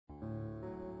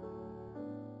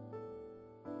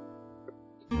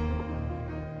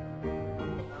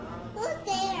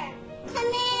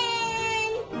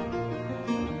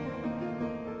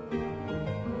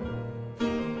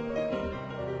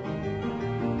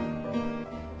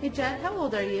Hey Jet, how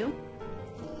old are you?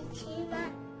 7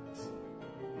 months.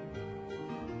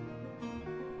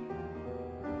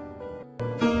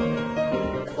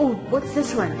 Oh, what's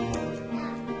this one?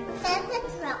 Flatbed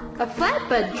truck. A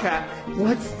flatbed truck.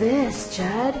 What's this,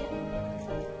 Judd?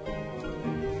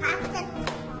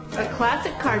 A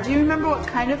classic car. Do you remember what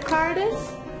kind of car it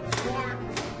is? Yeah.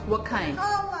 What kind?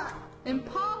 Impala.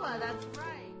 Impala, that's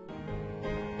right.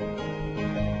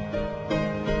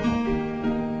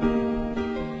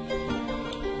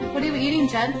 What are you eating,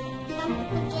 Judd?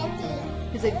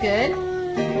 Spaghetti. Is it good?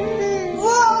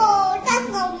 Whoa, that's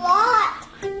a lot.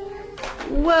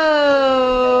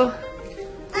 Whoa!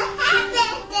 What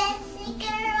happened, Desi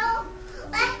girl?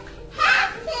 What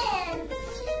happened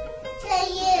to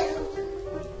you?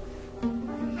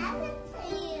 What happened to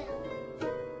you?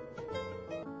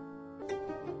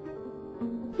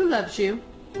 Who loves you?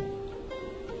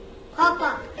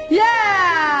 Papa.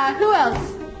 Yeah! Who else?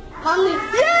 Mommy.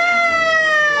 Yay!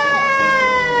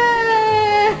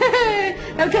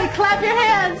 Okay, clap your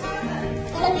hands.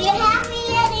 Are you happy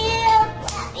at you?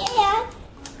 Clap your hands.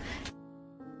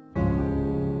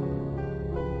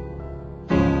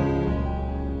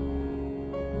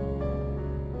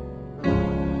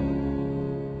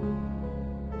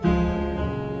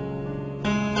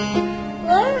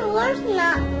 Where's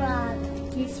not Rod?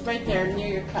 He's right there near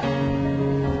your cup.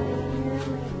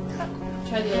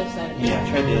 Try the other side. Yeah,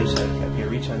 try the other side. Here,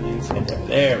 reach on the inside there.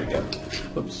 There we go.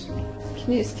 Oops.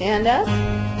 Can you stand up?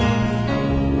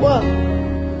 Whoa.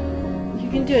 You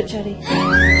can do it, Jetty.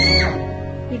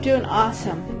 You're doing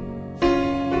awesome.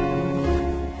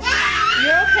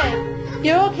 You're okay.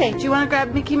 You're okay. Do you want to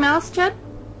grab Mickey Mouse, Jed?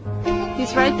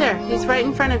 He's right there. He's right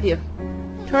in front of you.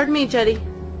 Toward me, Jetty.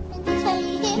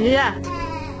 Yeah.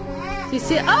 Do you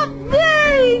see it? Oh,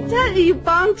 there! Jetty, you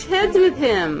bonked heads with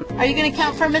him. Are you going to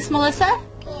count for Miss Melissa?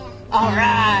 Yeah. All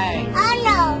right.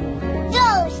 Uno,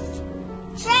 dos,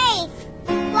 tres,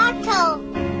 cuatro,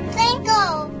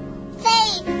 cinco,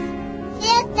 seis,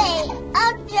 siete,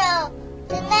 ocho,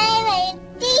 nueve,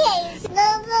 diez.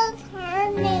 Little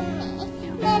turning.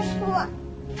 This one.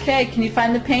 Okay, can you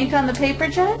find the paint on the paper,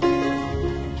 Jed?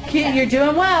 Okay, you're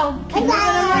doing well. Keep moving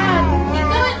around. Keep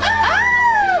going. Ah!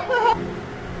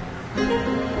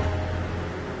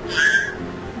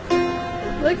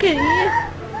 Look at you.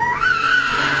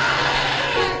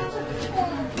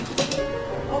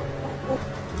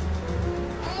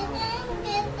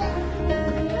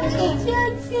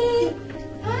 Jesse.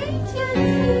 Hi,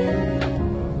 Jesse.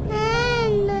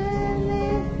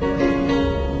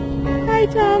 Hi,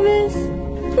 Thomas.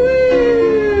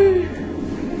 Woo!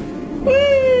 Woo!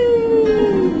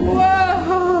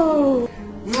 Whoa!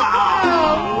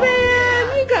 Oh, man,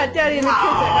 you got Daddy in the kids.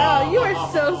 Oh, you are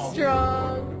so strong.